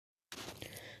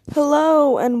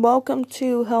Hello and welcome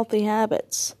to Healthy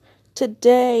Habits.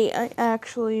 Today I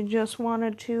actually just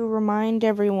wanted to remind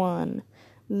everyone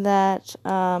that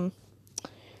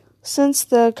since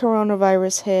the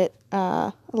coronavirus hit,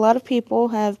 a lot of people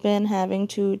have been having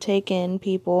to take in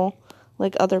people,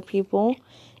 like other people,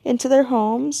 into their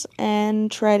homes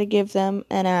and try to give them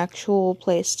an actual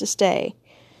place to stay.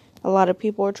 A lot of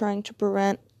people are trying to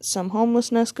prevent some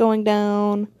homelessness going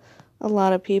down. A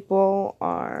lot of people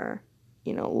are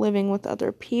living with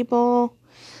other people,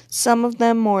 some of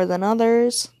them more than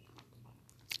others.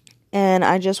 And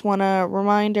I just want to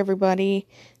remind everybody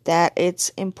that it's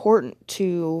important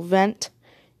to vent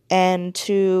and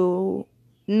to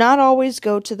not always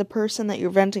go to the person that you're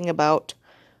venting about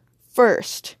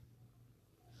first.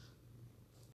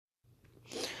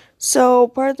 So,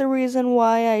 part of the reason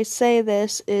why I say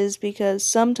this is because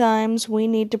sometimes we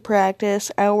need to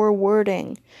practice our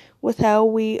wording with how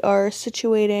we are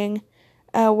situating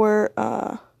our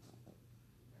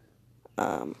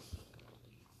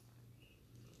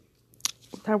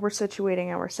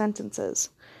sentences.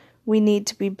 We need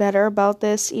to be better about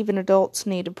this. Even adults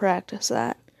need to practice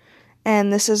that.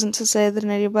 And this isn't to say that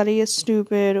anybody is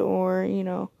stupid or,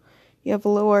 you have a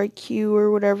low IQ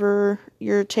or whatever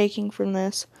you're taking from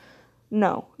this.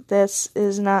 No, this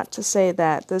is not to say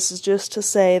that. This is just to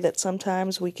say that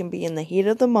sometimes we can be in the heat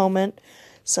of the moment.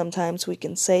 Sometimes we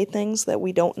can say things that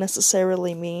we don't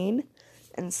necessarily mean.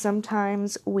 And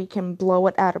sometimes we can blow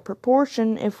it out of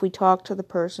proportion if we talk to the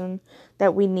person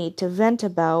that we need to vent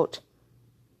about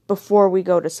before we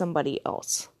go to somebody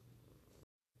else.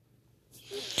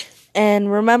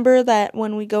 And remember that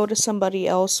when we go to somebody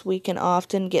else, we can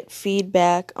often get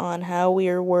feedback on how we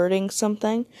are wording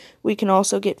something. We can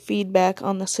also get feedback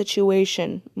on the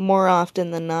situation more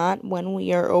often than not when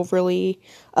we are overly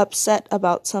upset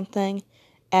about something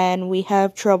and we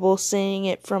have trouble seeing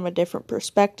it from a different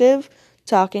perspective.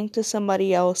 Talking to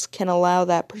somebody else can allow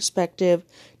that perspective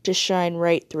to shine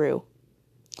right through.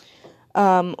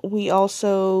 We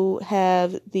also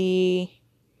have the,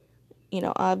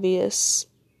 obvious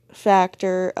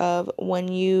factor of when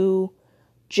you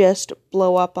just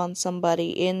blow up on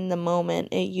somebody in the moment,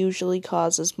 it usually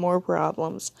causes more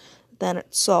problems than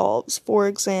it solves. For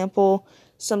example,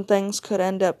 some things could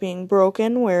end up being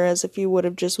broken, whereas if you would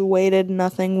have just waited,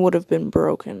 nothing would have been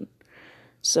broken.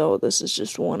 So this is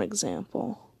just one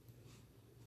example.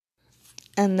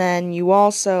 And then you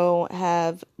also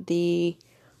have the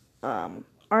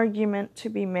argument to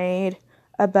be made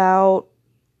about,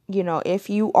 if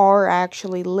you are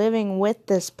actually living with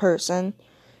this person,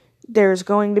 there's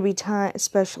going to be time,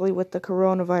 especially with the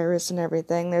coronavirus and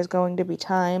everything, there's going to be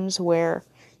times where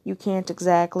you can't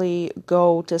exactly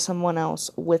go to someone else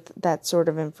with that sort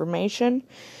of information.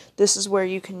 This is where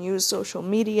you can use social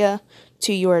media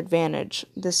to your advantage.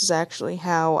 This is actually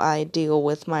how I deal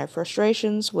with my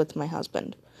frustrations with my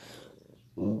husband.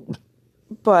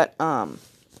 But,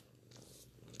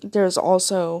 there's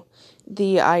also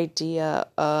the idea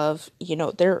of,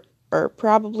 there are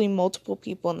probably multiple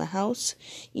people in the house.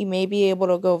 You may be able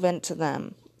to go vent to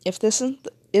them. If this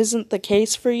isn't the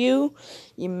case for you,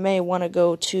 you may want to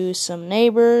go to some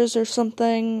neighbors or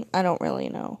something. I don't really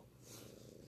know.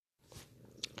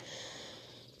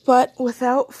 But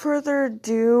without further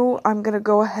ado, I'm going to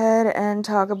go ahead and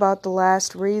talk about the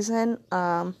last reason.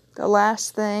 The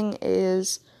last thing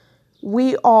is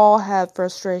we all have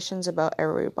frustrations about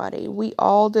everybody. We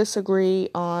all disagree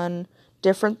on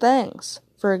different things.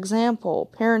 For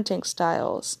example, parenting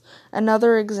styles.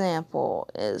 Another example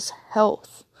is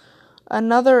health.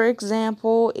 Another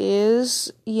example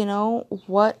is,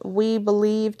 what we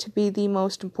believe to be the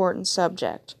most important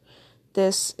subject.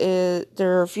 There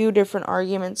are a few different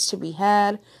arguments to be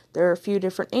had. There are a few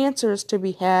different answers to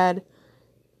be had.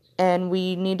 And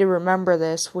we need to remember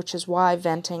this, which is why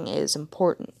venting is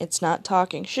important. It's not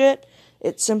talking shit.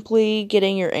 It's simply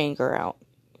getting your anger out.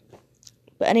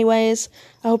 But anyways,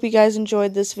 I hope you guys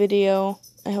enjoyed this video.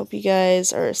 I hope you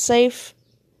guys are safe,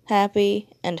 happy,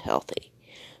 and healthy.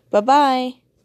 Bye-bye.